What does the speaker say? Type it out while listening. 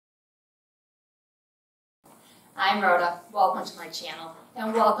I'm Rhoda. Welcome to my channel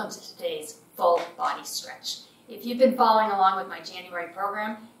and welcome to today's full body stretch. If you've been following along with my January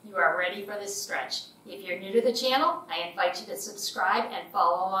program, you are ready for this stretch. If you're new to the channel, I invite you to subscribe and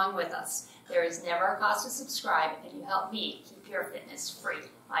follow along with us. There is never a cost to subscribe, and you help me keep your fitness free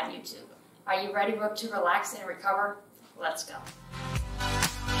on YouTube. Are you ready to relax and recover? Let's go.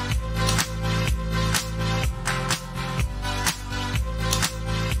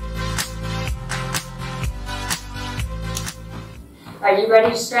 Are you ready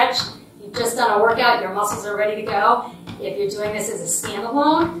to stretch? You've just done a workout, your muscles are ready to go. If you're doing this as a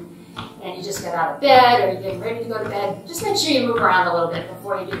standalone, and you just got out of bed, or you're getting ready to go to bed, just make sure you move around a little bit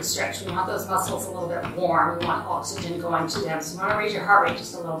before you do the stretch. We want those muscles a little bit warm. We want oxygen going to them, so you want to raise your heart rate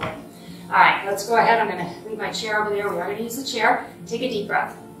just a little bit. All right, let's go ahead. I'm going to leave my chair over there. We are going to use the chair. Take a deep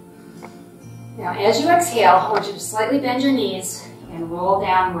breath. Now, as you exhale, I want you to slightly bend your knees and roll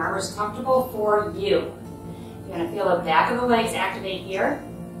down wherever's comfortable for you. You're going to feel the back of the legs activate here.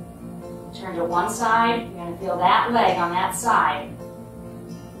 Turn to one side. You're going to feel that leg on that side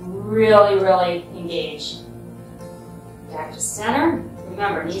really engage. Back to center.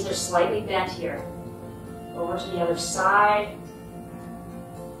 Remember, knees are slightly bent here. Over to the other side.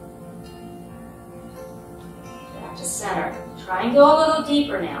 Back to center. Try and go a little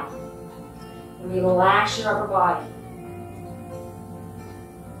deeper now. Relax your upper body.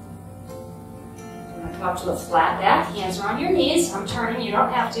 You're going to come up to a flat back. Hands are on your knees. I'm turning. You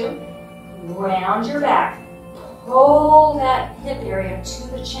don't have to. Round your back. Pull that hip area to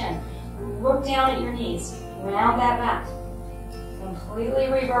the chin. Look down at your knees. Round that back. Completely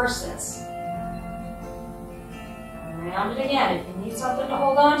reverse this. Round it again. If you need something to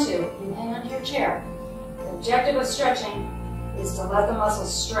hold on to, you can hang onto your chair. The objective of stretching is to let the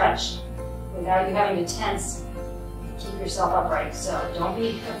muscles stretch without you having to tense to keep yourself upright. So don't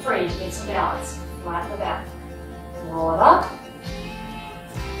be afraid to get some balance. Flatten the back. Roll it up.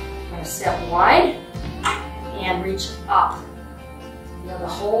 I'm going to step wide and reach up. Feel the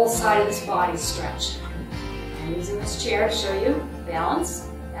whole side of this body stretch. I'm using this chair to show you balance.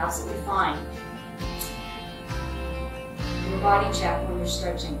 Absolutely fine. Your body check when you're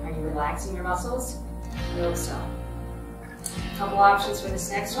stretching. Are you relaxing your muscles? I hope so. A couple options for this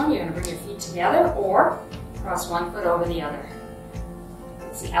next one. You're going to bring your feet together or cross one foot over the other.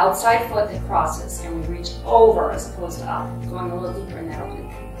 It's the outside foot that crosses, and we reach over as opposed to up. Going a little deeper in that oblique.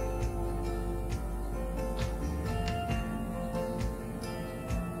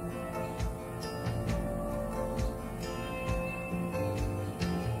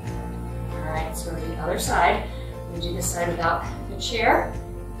 Let's go to the other side. We do this side without the chair,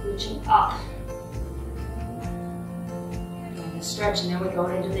 reaching up. And the stretch, and then we go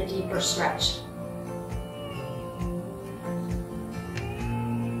into the deeper stretch.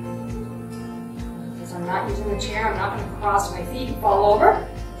 Because I'm not using the chair, I'm not going to cross my feet and fall over.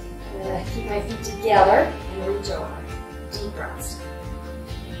 I'm going to keep my feet together and reach over. Deep breaths.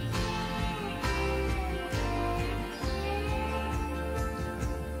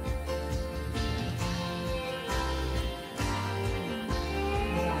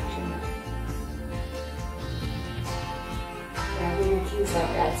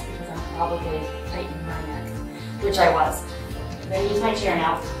 Like that, it's because I'm probably tightening my neck, which I was. I'm going to use my chair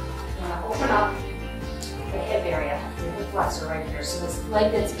now. I'm going to open up the hip area, the hip flexor right here. So this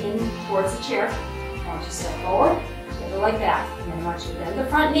leg that's in towards the chair, I want you to step forward, get the leg back, and then I want you to bend the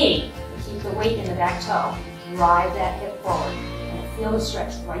front knee and keep the weight in the back toe. Drive that hip forward, and feel the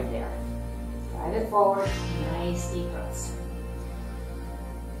stretch right there. Drive it forward, nice deep breaths.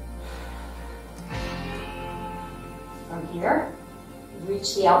 From here,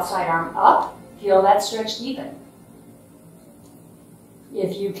 reach the outside arm up. Feel that stretch deepen.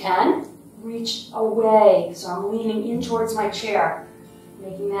 If you can, reach away. So I'm leaning in towards my chair,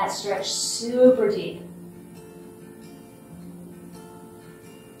 making that stretch super deep.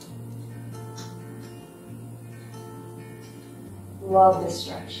 Love this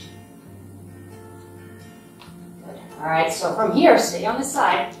stretch. Good. All right, so from here, stay on this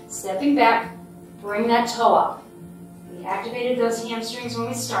side, stepping back, bring that toe up. We activated those hamstrings when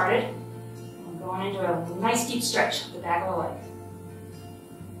we started. We're going into a nice deep stretch of the back of the leg.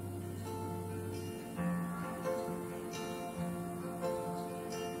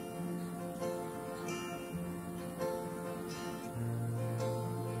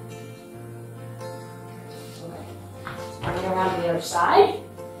 Turning around to the other side.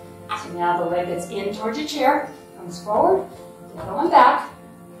 So now the leg that's in towards your chair comes forward. The other one back.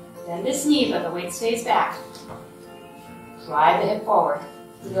 Bend this knee, but the weight stays back. Drive the hip forward.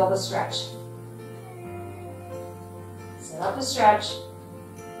 Feel the stretch. Set up the stretch.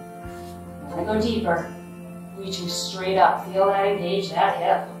 Want to go deeper. reaching straight up. Feel that engage, that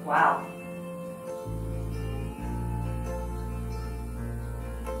hip. Wow.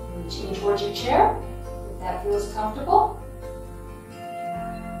 Reaching towards your chair, if that feels comfortable.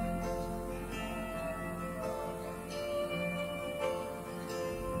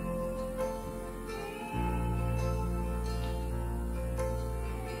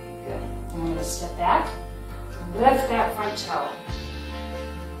 Good. I'm going to step back and lift that front toe.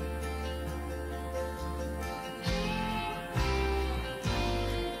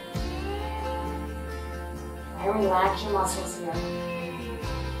 And relax your muscles here.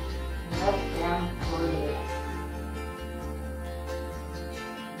 Let them breathe.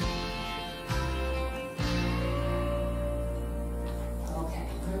 Okay,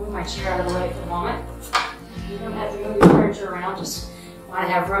 I'm going to move my chair out of the way for a moment. You don't have to move your furniture around, just want to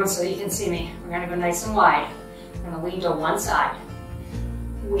have room so you can see me. We're going to go nice and wide. I'm going to lean to one side.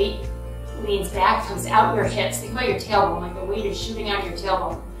 Weight leans back, comes out your hips. Think about your tailbone, like the weight is shooting out your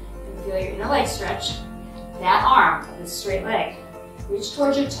tailbone. And feel your inner leg stretch. That arm of the straight leg. Reach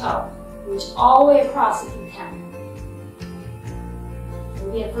towards your toe. Reach all the way across if you can.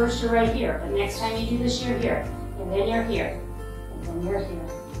 Maybe at first you're right here, but next time you do this, you're here. And then you're here. And then you're here.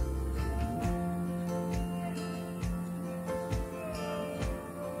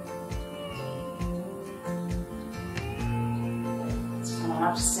 Let's come on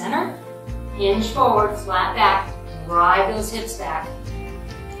up to center. Hinge forward, flat back. Drive those hips back.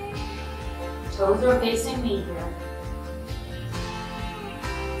 Toes are facing me here.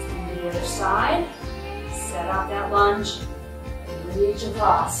 And the other side. Set out that lunge. And reach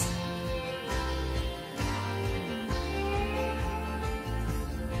across.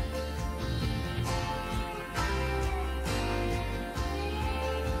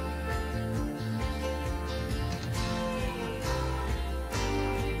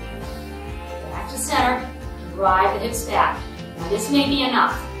 Back to center. Drive the hips back. Now this may be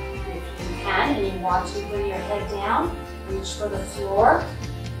enough. And you want to bring your head down, reach for the floor.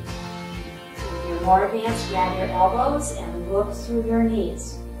 If you're more advanced, grab your elbows and look through your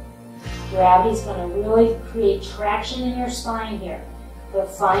knees. Gravity is going to really create traction in your spine here, but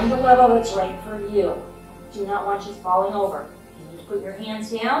find the level that's right for you. Do not want you falling over. You need to put your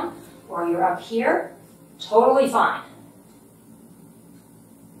hands down or you're up here, totally fine.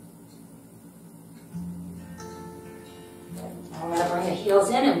 I'm going to bring the heels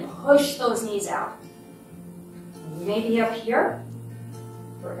in and push those knees out. You may be up here.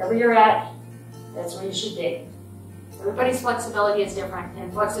 Wherever you're at, that's where you should be. Everybody's flexibility is different,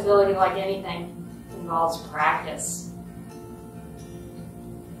 and flexibility, like anything, involves practice.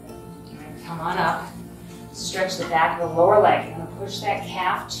 All right, come on up. Stretch the back of the lower leg. You're going to push that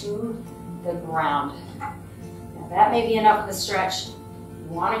calf to the ground. Now that may be enough of a stretch. You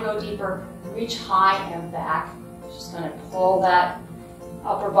want to go deeper, reach high and back. Just going to pull that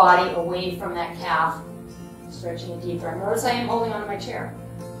upper body away from that calf, stretching it deeper. Notice I am holding onto my chair.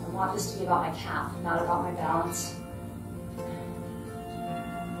 I want this to be about my calf, not about my balance.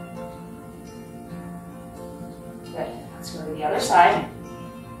 Good. Let's go to the other side.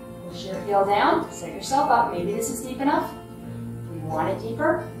 Push your heel down, set yourself up. Maybe this is deep enough. If you want it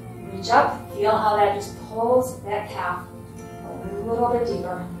deeper, reach up. Feel how that just pulls that calf a little bit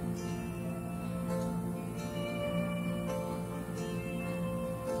deeper.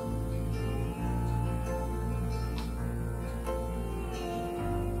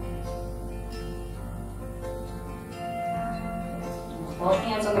 Both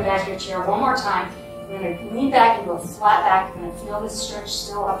hands on the back of your chair one more time. You're going to lean back and go flat back. You're going to feel this stretch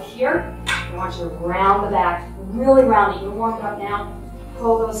still up here. I want you to round the back, really round it. You're warmed up now.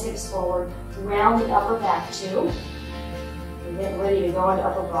 Pull those hips forward. Round the upper back too. You're getting ready to go into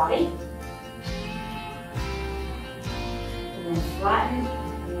upper body. And then flatten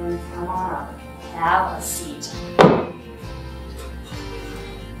and then come on up. Have a seat.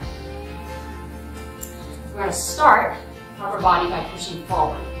 We're going to start upper body by pushing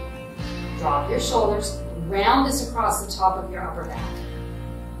forward. Drop your shoulders, round this across the top of your upper back.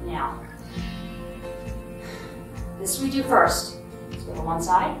 Now, this we do first. Let's go to one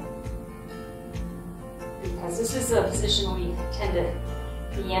side. Because this is the position we tend to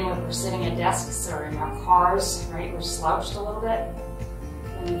be in when we're sitting at desks or in our cars, right? We're slouched a little bit,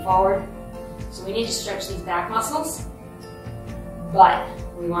 moving forward. So we need to stretch these back muscles, but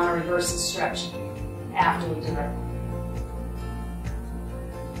we want to reverse the stretch after we do it.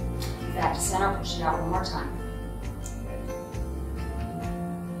 Back to center, push it out one more time.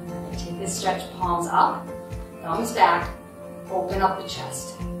 Take this stretch, palms up, thumbs back, open up the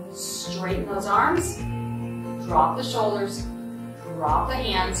chest. Straighten those arms, drop the shoulders, drop the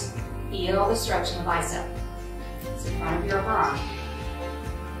hands, feel the stretch in the bicep. It's in front of your upper arm.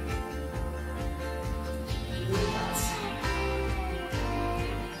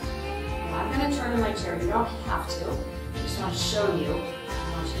 I'm going to turn in my chair. You don't have to. I just want to show you.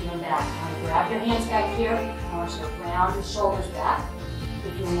 I want you to go back. I want to grab your hands back here. I want you to round your shoulders back.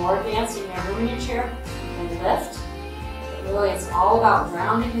 If you're more advanced and you have room in your chair, you can lift. But really, it's all about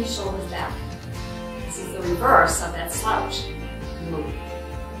rounding your shoulders back. This is the reverse of that slouch move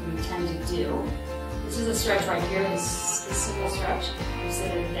we tend to do. This is a stretch right here, this simple stretch. You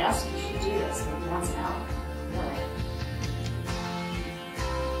sit at a desk, you should do this maybe once an hour. Really.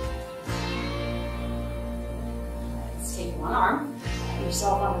 Let's take one arm, pat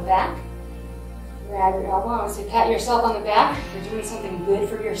yourself on the back, grab your elbow. I want to say pat yourself on the back. You're doing something good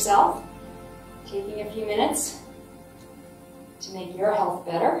for yourself. Taking a few minutes to make your health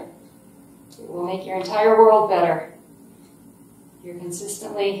better. It will make your entire world better. You're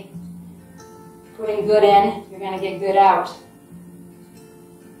consistently putting good in, you're going to get good out.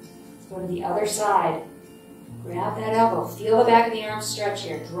 Let's go to the other side. Grab that elbow. Feel the back of the arm stretch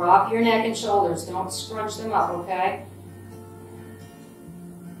here. Drop your neck and shoulders. Don't scrunch them up, okay?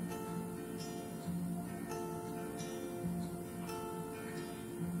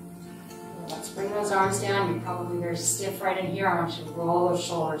 Let's bring those arms down. You're probably very stiff right in here. I want you to roll those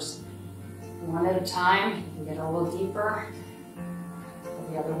shoulders. One at a time. You can get a little deeper. Go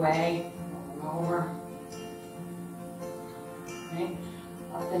the other way. Over. Right.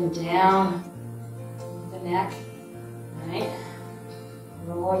 Up and down the neck. Right.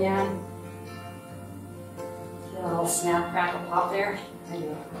 Roll again. Feel a little snap, crackle, pop there. There you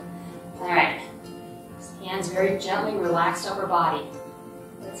go. All right. Hands very gently, relaxed upper body.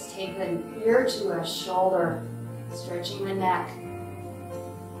 Let's take the ear to a shoulder, stretching the neck.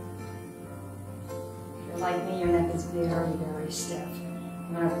 If you're like me, your neck is very, very stiff.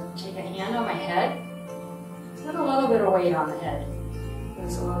 I'm going to take a hand on my head, put a little bit of weight on the head.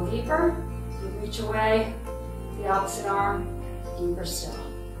 Goes a little deeper, you reach away, the opposite arm, deeper still.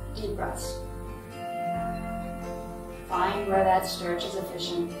 Deep breaths. Find where that stretch is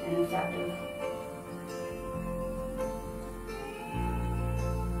efficient and effective.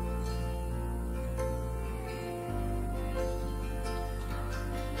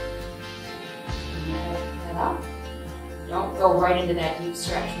 Head up. Don't go right into that deep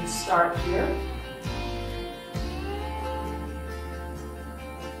stretch. We start here.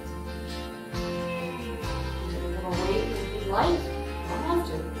 Get a little weight if you'd like. You don't have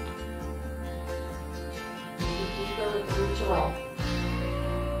to. Maybe deeper with the reach away.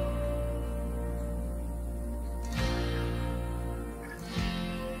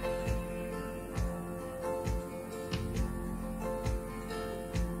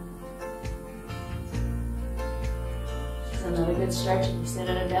 Another good stretch if you sit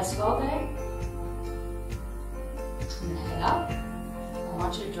at a desk all day. And head up. I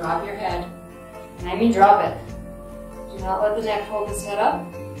want you to drop your head. And I mean drop it. Do not let the neck hold this head up.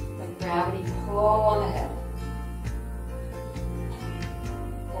 Let gravity pull on the head.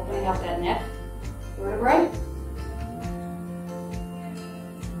 Opening up that neck vertebrae.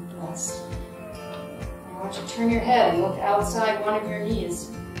 Rest. I want you to turn your head and look outside one of your knees.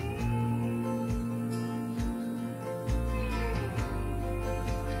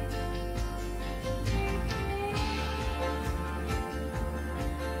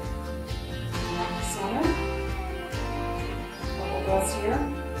 Here,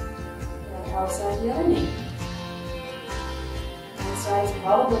 and outside the other knee. One side is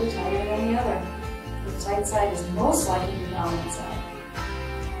probably tighter than the other. The tight side is most likely the dominant side.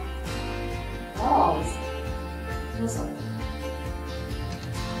 Always. Just like that.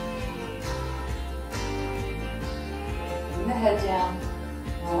 Bring the head down.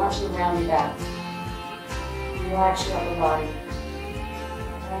 And I want you to round your back. Relax your upper body.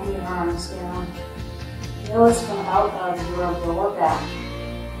 Round your arms down. Feel this come out of your lower back.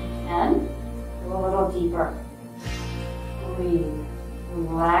 And go a little deeper. Breathe.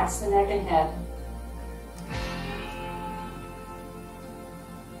 Relax the neck and head.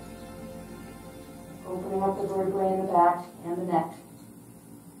 Opening up the vertebrae in the back and the neck.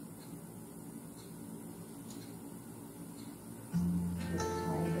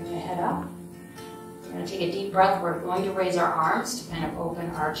 Bring your head up. We're going to take a deep breath. We're going to raise our arms to kind of open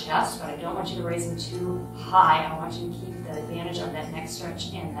our chest, but I don't want you to raise them too high. I want you to keep the advantage of that neck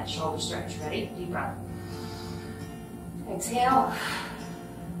stretch and that shoulder stretch. Ready? Deep breath. Exhale.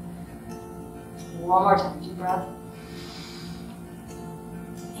 One more time. Deep breath.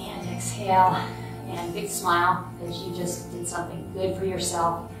 And exhale. And big smile as you just did something good for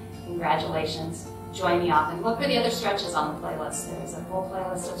yourself. Congratulations. join me often. Look for the other stretches on the playlist. There's a full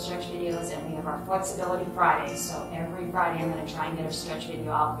playlist of stretch videos, and we have our Flexibility Fridays. So every Friday I'm going to try and get a stretch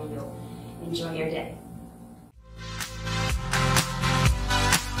video out for you. Enjoy your day.